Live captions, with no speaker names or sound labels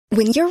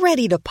When you're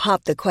ready to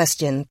pop the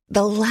question,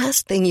 the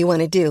last thing you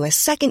want to do is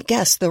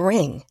second-guess the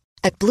ring.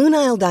 At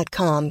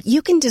BlueNile.com,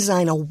 you can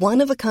design a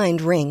one-of-a-kind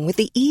ring with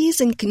the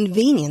ease and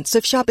convenience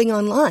of shopping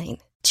online.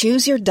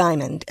 Choose your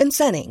diamond and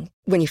setting.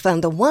 When you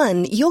find the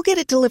one, you'll get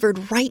it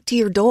delivered right to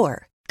your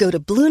door. Go to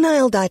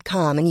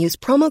BlueNile.com and use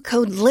promo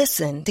code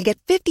LISTEN to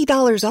get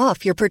 $50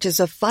 off your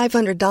purchase of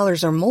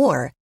 $500 or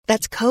more.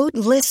 That's code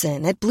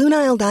LISTEN at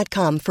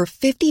BlueNile.com for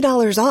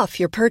 $50 off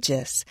your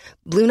purchase.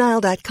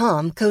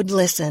 BlueNile.com, code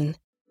LISTEN.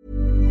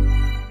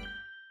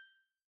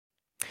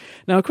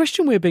 Now, a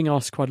question we're being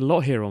asked quite a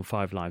lot here on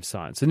 5 Live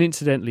Science, and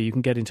incidentally, you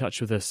can get in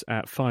touch with us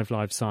at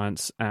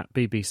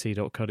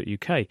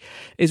 5livescience@bbc.co.uk,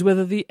 is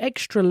whether the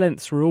extra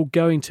lengths we're all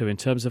going to in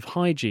terms of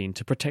hygiene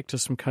to protect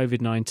us from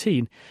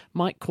COVID-19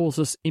 might cause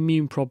us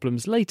immune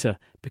problems later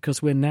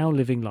because we're now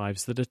living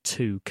lives that are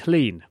too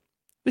clean.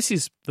 This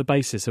is the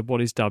basis of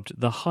what is dubbed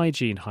the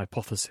hygiene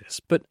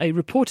hypothesis, but a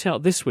report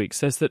out this week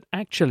says that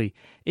actually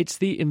it's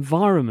the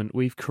environment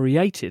we've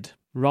created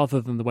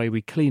rather than the way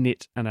we clean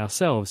it and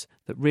ourselves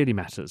that really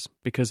matters,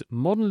 because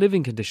modern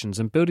living conditions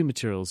and building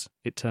materials,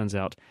 it turns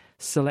out,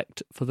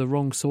 select for the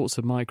wrong sorts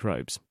of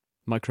microbes.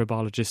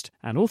 Microbiologist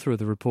and author of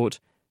the report,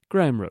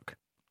 Graham Rooke.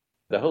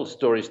 The whole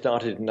story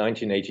started in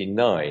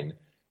 1989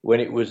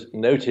 when it was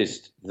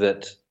noticed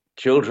that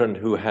children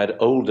who had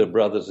older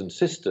brothers and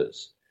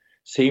sisters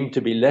seemed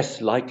to be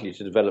less likely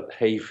to develop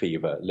hay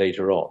fever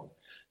later on.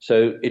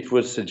 So it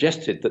was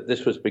suggested that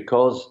this was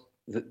because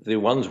the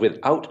ones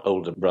without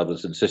older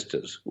brothers and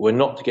sisters were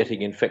not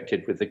getting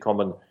infected with the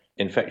common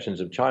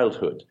infections of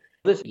childhood.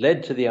 This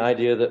led to the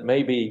idea that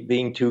maybe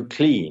being too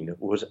clean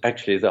was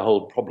actually the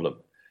whole problem.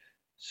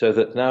 So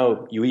that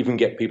now you even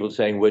get people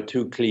saying we're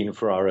too clean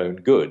for our own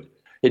good.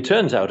 It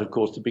turns out, of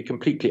course, to be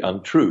completely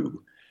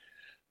untrue,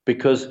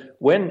 because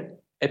when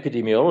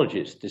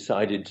epidemiologists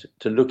decided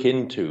to look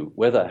into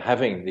whether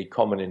having the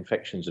common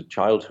infections of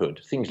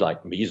childhood, things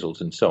like measles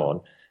and so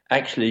on,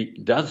 actually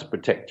does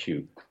protect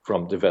you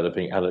from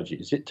developing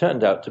allergies, it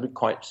turned out to be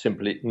quite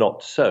simply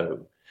not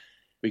so,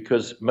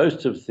 because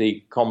most of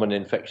the common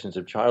infections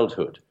of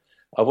childhood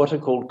are what are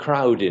called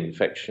crowd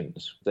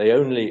infections. They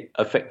only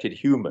affected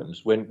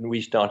humans when we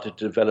started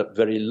to develop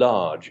very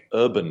large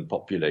urban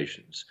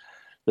populations.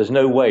 There's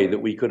no way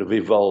that we could have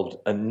evolved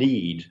a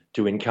need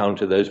to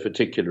encounter those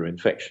particular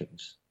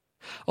infections.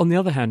 On the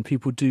other hand,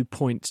 people do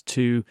point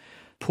to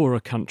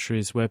poorer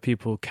countries where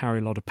people carry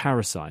a lot of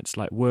parasites,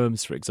 like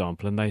worms, for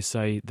example, and they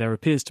say there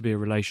appears to be a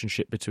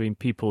relationship between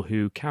people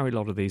who carry a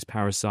lot of these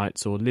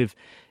parasites or live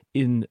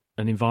in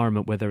an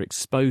environment where they're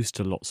exposed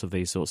to lots of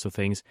these sorts of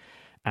things,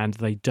 and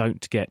they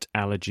don't get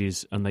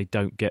allergies and they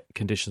don't get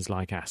conditions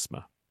like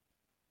asthma.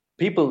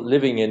 People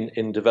living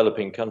in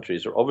developing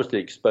countries are obviously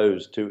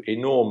exposed to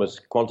enormous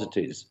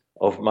quantities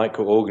of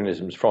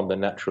microorganisms from the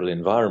natural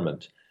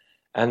environment.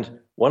 And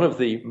one of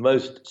the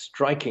most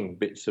striking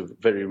bits of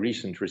very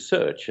recent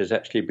research has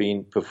actually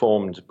been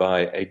performed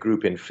by a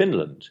group in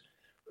Finland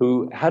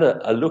who had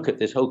a look at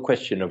this whole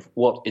question of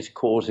what is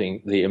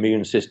causing the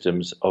immune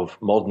systems of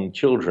modern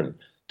children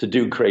to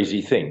do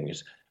crazy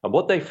things. And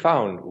what they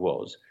found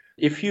was,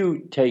 if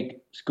you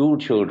take school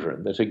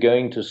children that are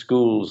going to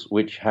schools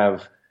which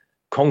have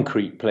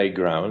concrete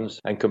playgrounds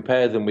and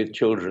compare them with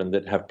children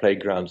that have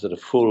playgrounds that are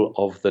full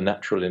of the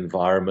natural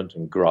environment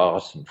and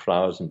grass and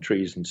flowers and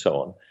trees and so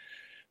on,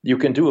 you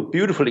can do a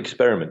beautiful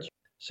experiment.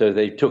 So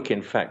they took,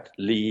 in fact,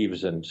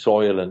 leaves and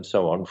soil and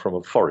so on from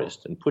a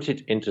forest and put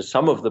it into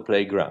some of the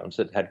playgrounds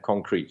that had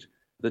concrete.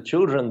 The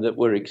children that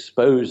were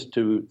exposed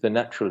to the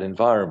natural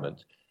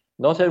environment,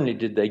 not only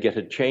did they get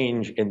a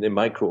change in the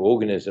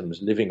microorganisms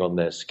living on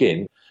their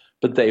skin,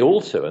 but they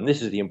also, and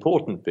this is the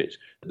important bit,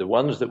 the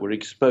ones that were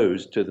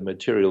exposed to the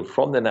material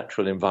from the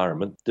natural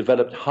environment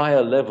developed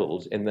higher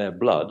levels in their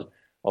blood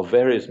of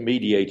various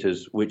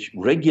mediators which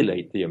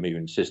regulate the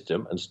immune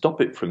system and stop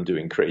it from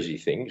doing crazy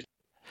things.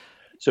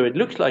 So it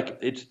looks like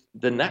it's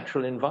the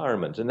natural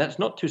environment, and that's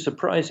not too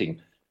surprising.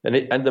 And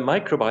the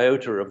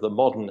microbiota of the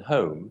modern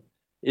home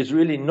is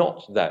really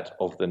not that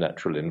of the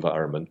natural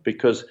environment,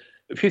 because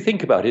if you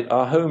think about it,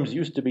 our homes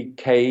used to be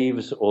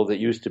caves, or there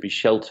used to be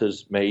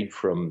shelters made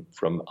from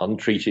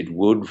untreated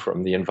wood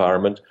from the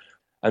environment,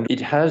 and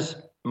it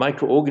has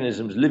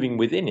microorganisms living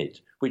within it,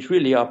 which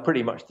really are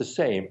pretty much the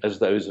same as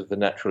those of the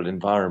natural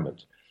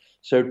environment.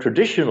 So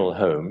traditional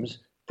homes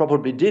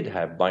probably did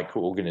have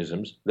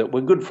microorganisms that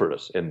were good for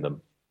us in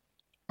them.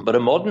 But a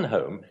modern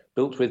home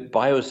built with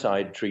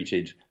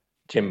biocide-treated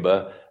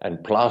timber and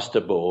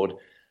plasterboard,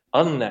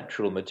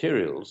 unnatural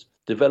materials,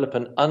 develop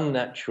an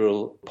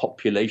unnatural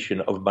population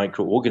of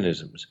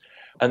microorganisms.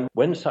 And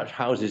when such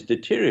houses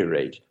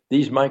deteriorate,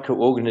 these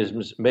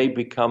microorganisms may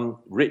become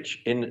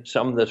rich in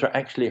some that are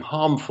actually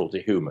harmful to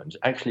humans,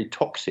 actually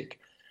toxic.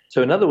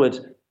 So in other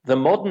words, the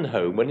modern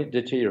home, when it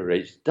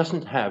deteriorates,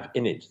 doesn't have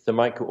in it the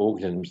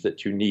microorganisms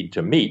that you need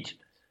to meet.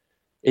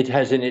 It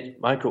has in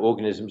it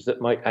microorganisms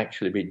that might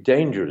actually be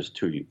dangerous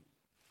to you.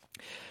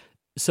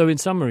 So in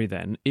summary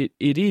then, it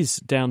is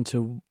down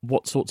to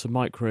what sorts of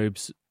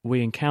microbes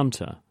we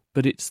encounter,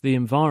 but it's the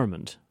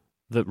environment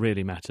that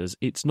really matters.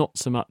 It's not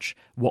so much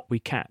what we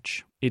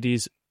catch. It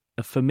is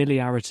a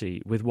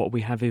familiarity with what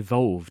we have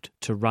evolved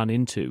to run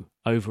into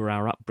over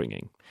our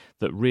upbringing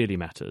that really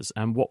matters.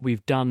 And what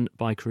we've done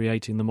by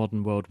creating the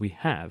modern world we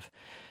have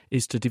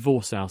is to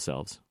divorce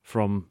ourselves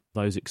from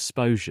those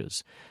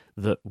exposures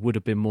that would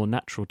have been more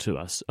natural to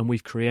us, and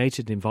we've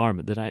created an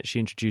environment that actually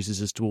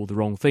introduces us to all the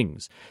wrong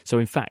things. So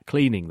in fact,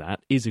 cleaning that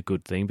is a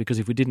good thing, because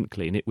if we didn't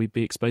clean it, we'd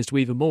be exposed to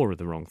even more of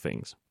the wrong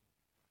things.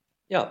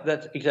 Yeah,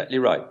 that's exactly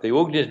right. The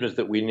organisms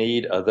that we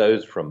need are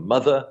those from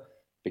mother,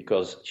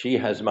 because she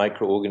has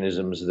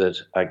microorganisms that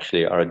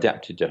actually are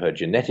adapted to her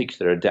genetics,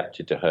 they're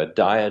adapted to her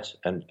diet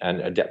and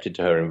adapted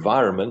to her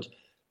environment.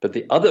 But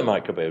the other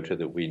microbiota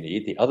that we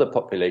need, the other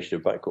population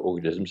of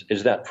microorganisms,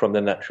 is that from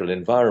the natural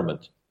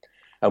environment.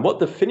 And what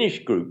the Finnish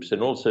groups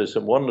and also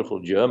some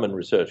wonderful German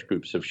research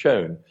groups have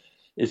shown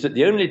is that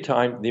the only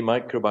time the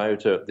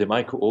microbiota, the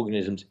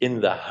microorganisms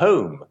in the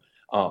home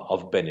are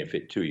of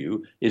benefit to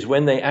you is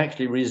when they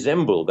actually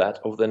resemble that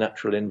of the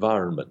natural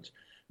environment.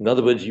 In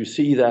other words, you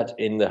see that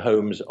in the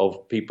homes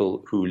of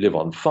people who live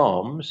on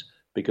farms,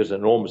 because an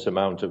enormous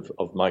amount of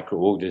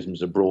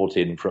microorganisms are brought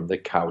in from the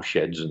cow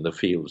sheds and the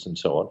fields and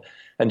so on.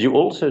 And you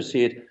also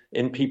see it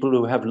in people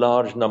who have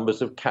large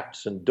numbers of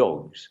cats and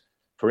dogs.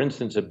 For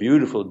instance, a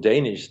beautiful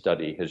Danish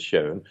study has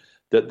shown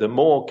that the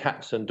more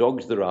cats and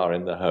dogs there are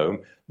in the home,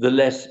 the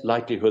less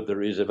likelihood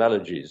there is of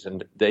allergies.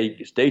 And they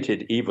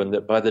stated even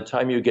that by the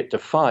time you get to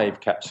 5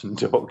 cats and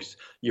dogs,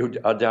 you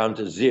are down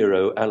to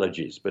 0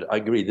 allergies. But I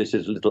agree, this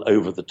is a little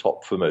over the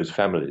top for most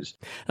families.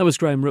 That was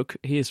Graham Rook.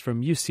 He is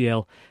from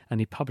UCL, and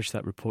he published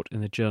that report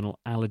in the journal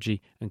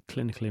Allergy and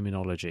Clinical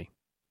Immunology.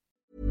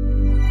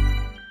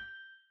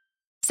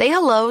 Say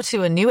hello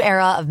to a new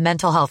era of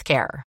mental health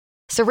care.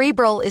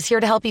 Cerebral is here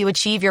to help you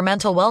achieve your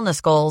mental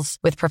wellness goals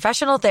with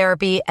professional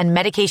therapy and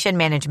medication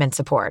management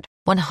support.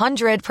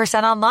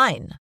 100%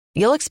 online.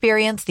 You'll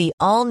experience the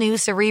all-new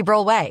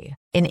Cerebral Way,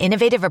 an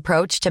innovative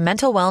approach to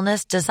mental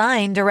wellness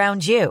designed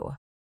around you.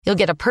 You'll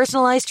get a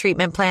personalized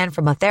treatment plan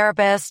from a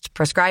therapist,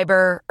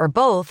 prescriber, or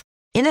both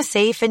in a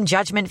safe and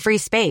judgment-free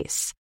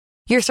space.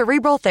 Your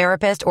Cerebral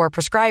therapist or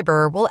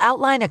prescriber will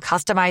outline a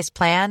customized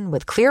plan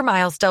with clear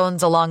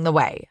milestones along the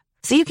way,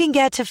 so you can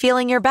get to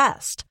feeling your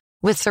best.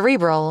 With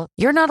Cerebral,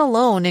 you're not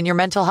alone in your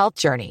mental health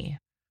journey.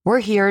 We're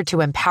here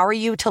to empower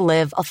you to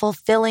live a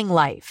fulfilling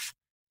life.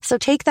 So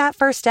take that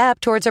first step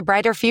towards a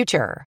brighter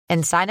future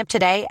and sign up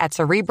today at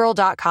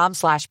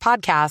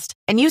Cerebral.com/podcast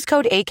and use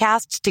code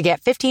ACAST to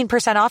get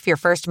 15% off your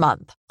first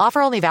month.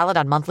 Offer only valid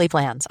on monthly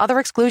plans. Other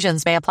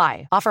exclusions may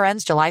apply. Offer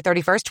ends July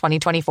 31st,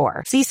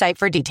 2024. See site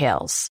for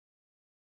details.